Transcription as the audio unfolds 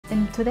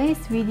In today's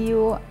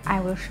video I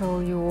will show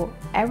you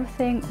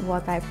everything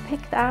what I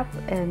picked up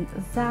in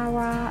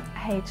Zara,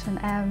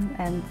 H&M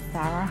and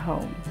Zara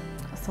Home.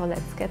 So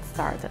let's get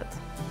started.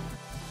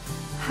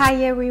 Hi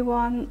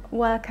everyone,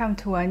 welcome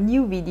to a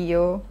new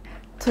video.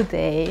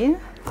 Today,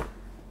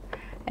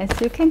 as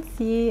you can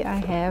see, I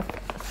have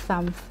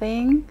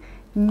something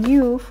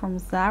new from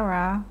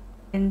Zara.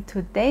 In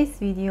today's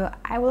video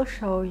I will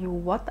show you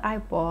what I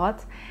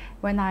bought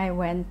when I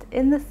went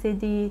in the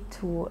city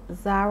to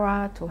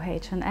Zara, to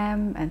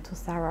H&M and to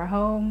Zara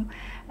Home.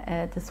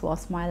 This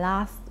was my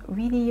last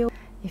video.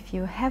 If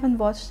you haven't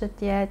watched it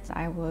yet,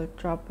 I will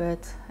drop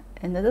it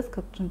in the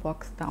description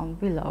box down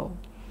below.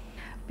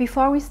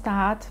 Before we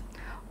start,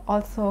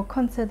 also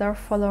consider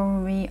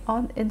following me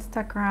on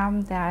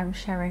Instagram. There I'm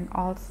sharing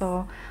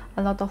also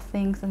a lot of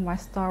things in my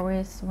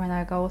stories when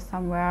I go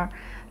somewhere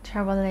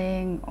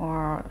traveling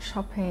or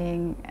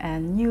shopping,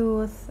 and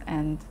news,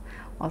 and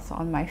also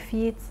on my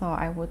feed. So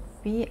I would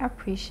be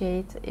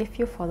appreciate if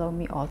you follow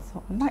me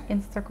also on my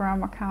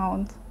Instagram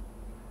account.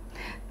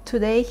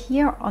 Today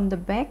here on the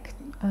back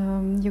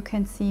you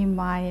can see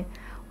my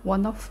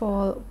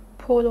wonderful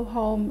Polo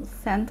Home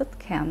scented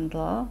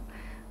candle.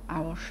 I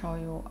will show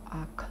you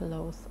a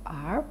close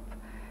up.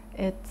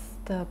 It's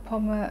the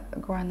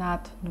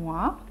Pomegranate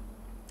Noir.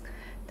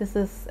 This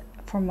is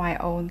from my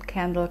own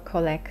candle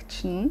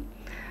collection.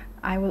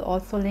 I will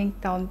also link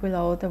down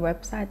below the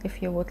website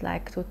if you would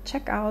like to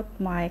check out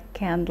my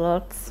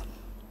candles.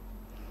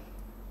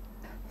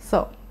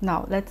 So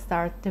now let's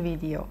start the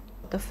video.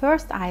 The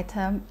first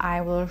item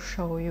I will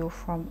show you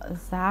from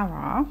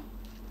Zara.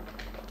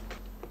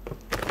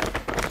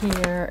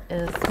 Here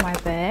is my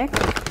bag.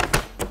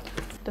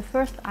 The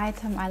first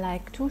item I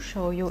like to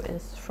show you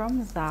is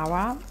from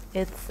Zara.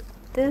 It's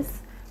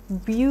this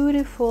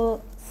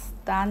beautiful,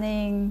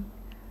 stunning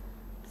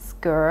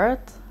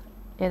skirt.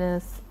 It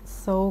is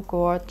so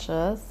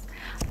gorgeous.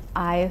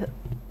 I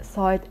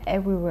saw it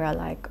everywhere,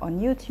 like on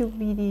YouTube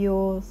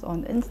videos,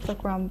 on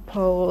Instagram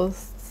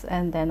posts,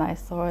 and then I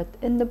saw it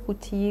in the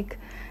boutique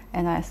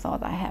and I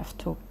thought I have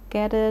to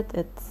get it.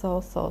 It's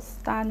so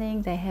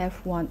stunning. They have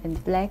one in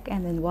black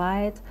and in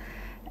white,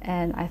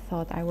 and I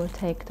thought I will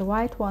take the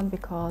white one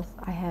because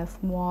I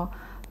have more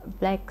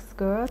black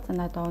skirts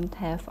and I don't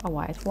have a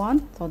white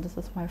one. So this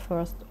is my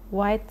first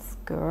white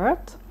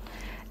skirt.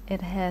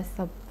 It has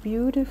a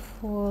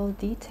beautiful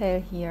detail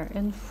here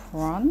in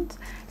front.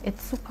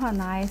 It's super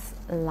nice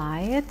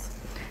light.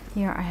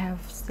 Here I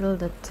have still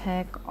the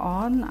tag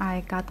on.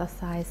 I got a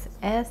size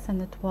S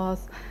and it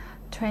was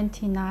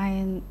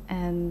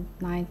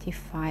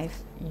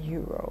 29.95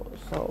 euros.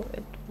 So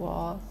it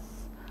was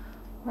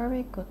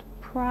very good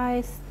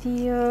price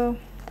deal.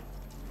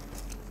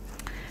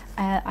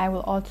 I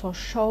will also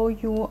show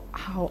you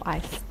how I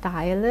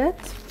style it.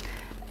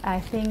 I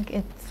think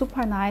it's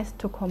super nice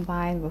to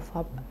combine with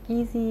a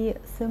easy,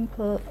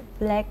 simple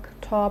black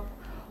top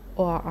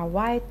or a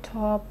white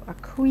top, a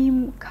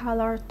cream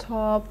color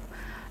top,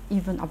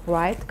 even a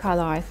bright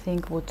color I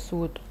think would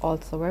suit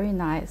also very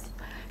nice.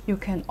 You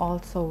can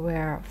also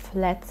wear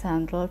flat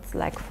sandals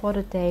like for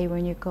the day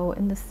when you go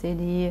in the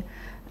city,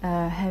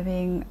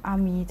 having a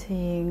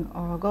meeting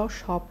or go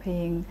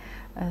shopping,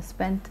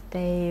 spend the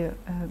day,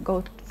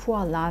 go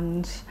for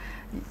lunch.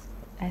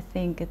 I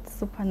think it's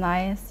super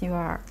nice. You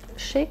are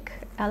chic,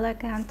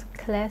 elegant,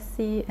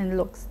 classy and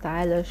look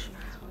stylish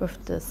with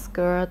the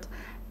skirt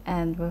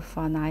and with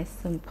a nice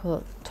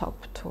simple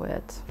top to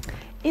it.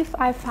 If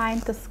I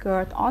find the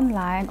skirt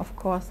online, of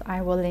course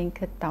I will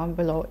link it down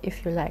below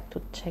if you like to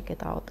check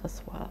it out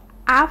as well.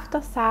 After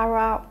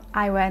Zara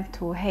I went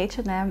to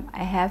H&M.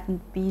 I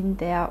haven't been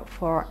there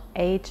for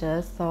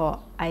ages, so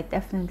I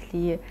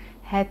definitely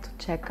had to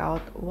check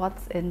out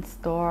what's in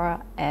store,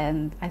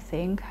 and I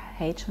think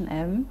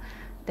H&M,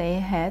 they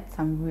had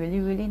some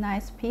really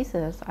nice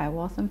pieces. I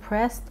was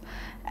impressed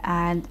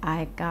and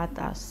I got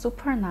a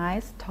super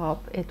nice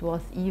top. It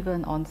was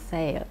even on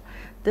sale.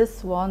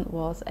 This one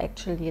was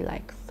actually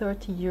like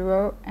 30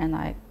 euro and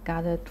I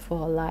got it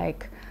for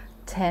like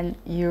 10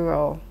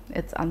 euro.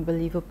 It's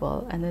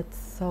unbelievable and it's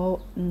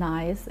so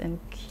nice and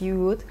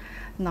cute.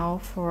 Now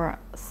for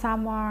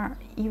summer,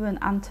 even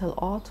until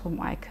autumn,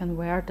 I can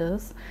wear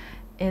this.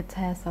 It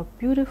has a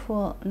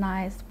beautiful,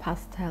 nice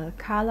pastel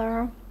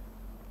color.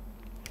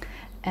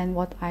 And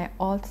what I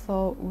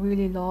also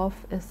really love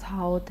is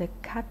how the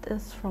cut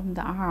is from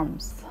the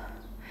arms.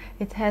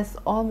 It has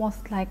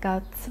almost like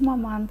a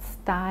Zimmermann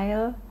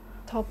style.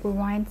 Top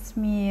reminds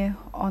me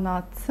on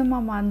a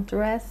Zimmermann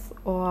dress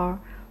or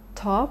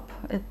top.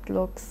 It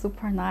looks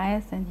super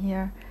nice, and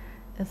here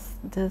is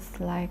this,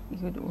 like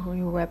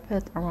you wrap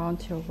it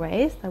around your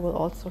waist. I will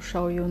also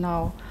show you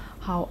now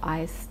how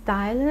I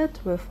style it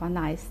with a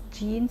nice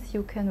jeans.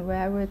 You can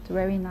wear it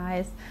very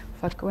nice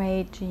for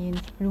gray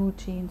jeans, blue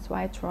jeans,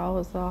 white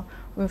trouser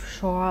with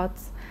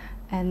shorts,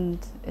 and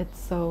it's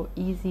so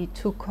easy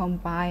to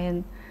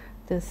combine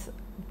this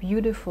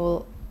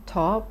beautiful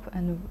top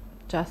and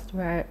just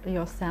wear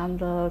your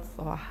sandals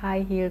or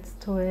high heels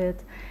to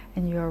it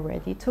and you're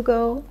ready to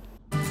go.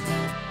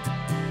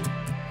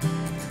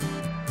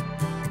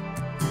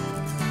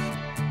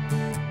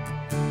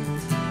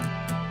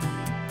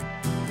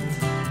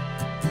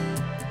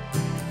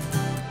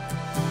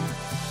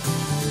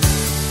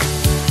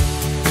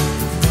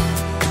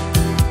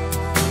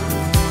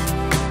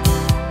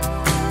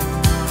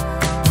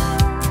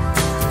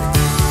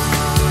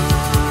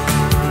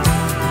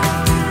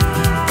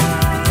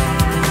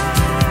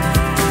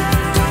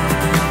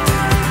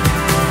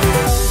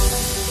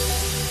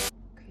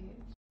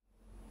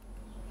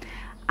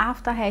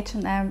 after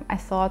H&M, I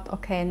thought,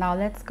 okay, now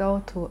let's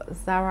go to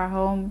Zara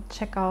Home,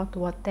 check out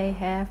what they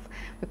have,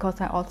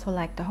 because I also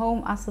like the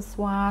home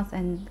accessoires,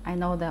 and I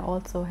know they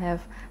also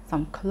have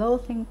some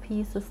clothing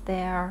pieces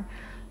there,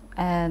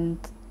 and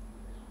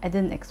I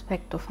didn't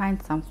expect to find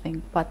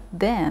something, but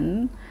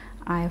then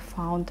I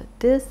found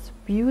this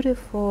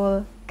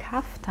beautiful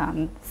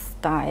kaftan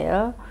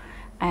style,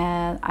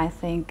 and I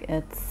think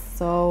it's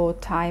so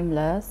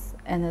timeless,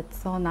 and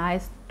it's so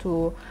nice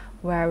to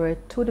wear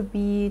it to the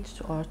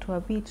beach or to a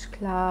beach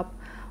club,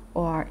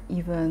 or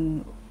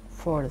even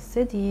for the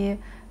city.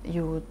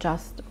 You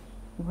just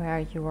wear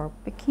your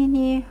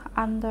bikini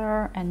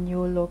under and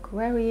you look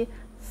very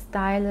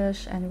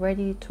stylish and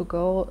ready to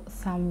go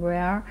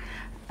somewhere,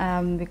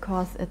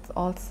 because it's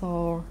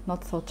also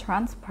not so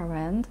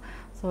transparent,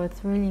 so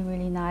it's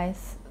really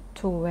nice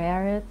to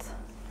wear it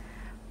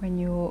when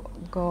you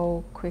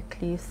go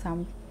quickly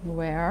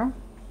somewhere.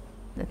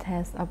 It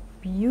has a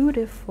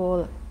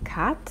beautiful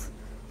cut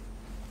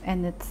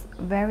and it's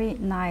very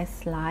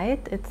nice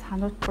light. It's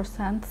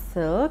 100%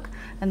 silk,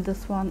 and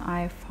this one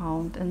I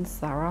found in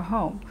Zara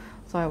Home,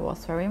 so I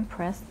was very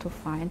impressed to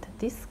find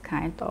this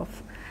kind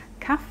of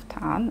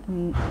kaftan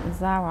in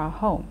Zara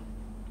Home.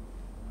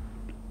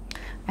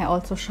 I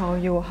also show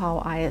you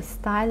how I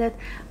style it,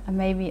 and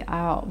maybe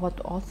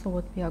what also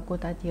would be a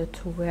good idea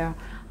to wear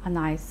a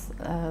nice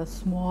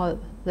small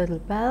little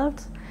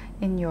belt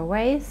in your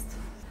waist.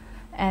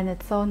 And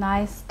it's so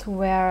nice to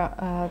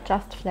wear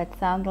just flat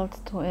sandals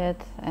to it,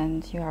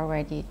 and you are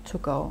ready to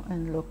go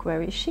and look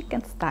very chic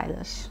and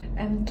stylish.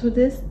 And to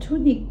this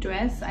Tunica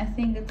dress, I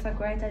think it's a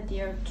great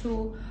idea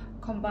to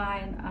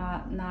combine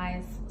a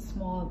nice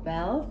small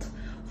belt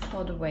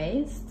for the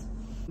waist,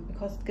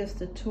 because it gives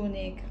the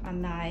tunic a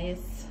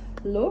nice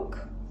look,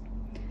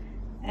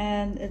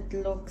 and it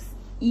looks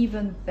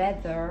even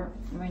better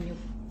when you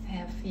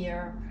have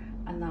here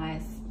a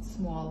nice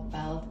small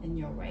belt in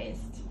your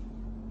waist.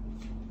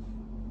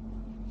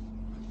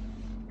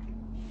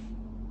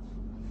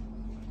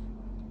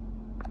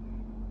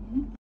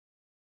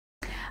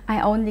 I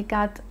only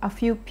got a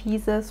few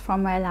pieces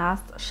from my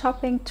last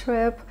shopping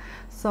trip,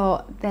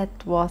 so that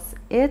was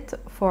it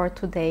for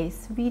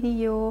today's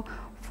video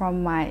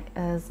from my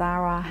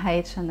Zara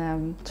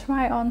H&M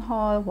try-on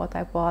haul, what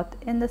I bought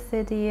in the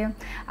city.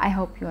 I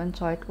hope you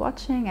enjoyed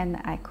watching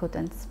and I could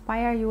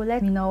inspire you.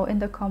 Let me know in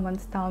the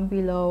comments down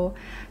below.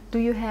 Do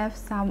you have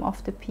some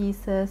of the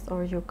pieces,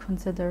 or you're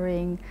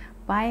considering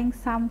buying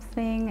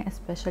something,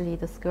 especially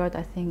the skirt?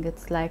 I think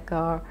it's like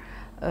a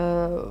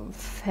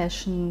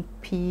fashion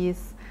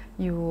piece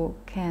you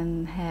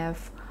can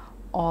have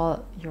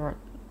all your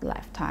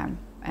lifetime,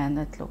 and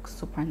it looks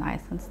super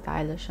nice and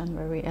stylish and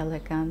very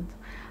elegant.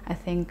 I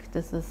think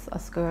this is a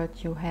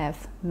skirt you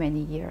have many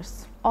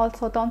years.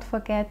 Also, don't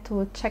forget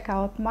to check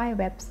out my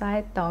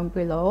website down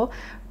below,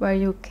 where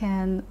you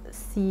can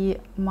see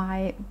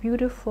my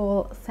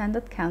beautiful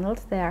scented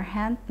candles. They are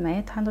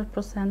handmade,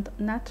 100%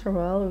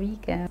 natural,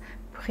 vegan,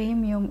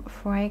 premium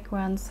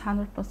fragrance,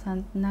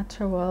 100%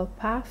 natural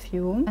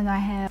perfume, and I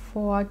have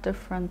 4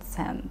 different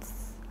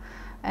scents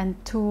and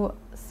 2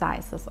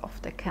 sizes of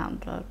the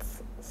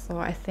candles. So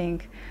I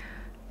think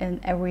in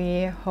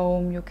every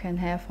home you can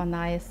have a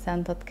nice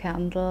scented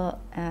candle,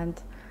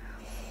 and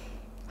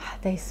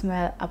they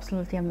smell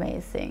absolutely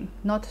amazing.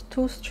 Not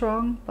too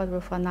strong, but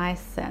with a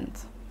nice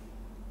scent.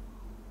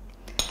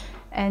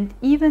 And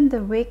even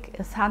the wick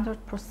is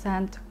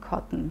 100%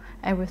 cotton.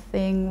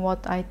 Everything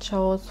what I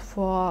chose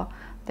for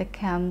the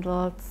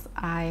candles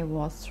I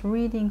was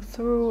reading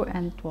through,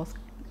 and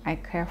I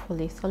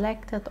carefully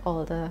selected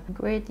all the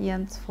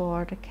ingredients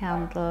for the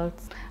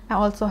candles. I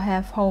also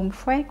have home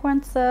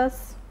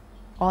fragrances,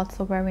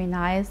 also very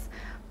nice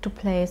to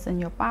place in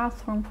your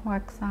bathroom, for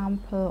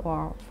example,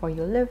 or for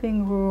your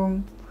living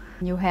room.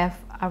 You have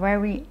a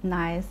very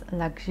nice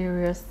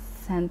luxurious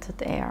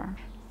scented air.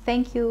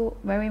 Thank you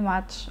very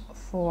much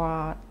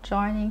for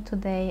joining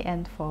today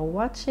and for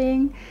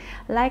watching.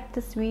 Like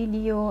this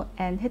video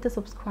and hit the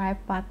subscribe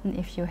button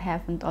if you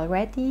haven't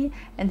already,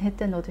 and hit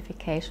the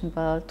notification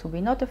bell to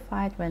be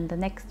notified when the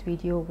next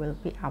video will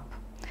be up.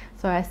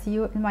 So I see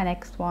you in my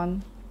next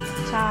one.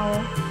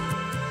 Ciao!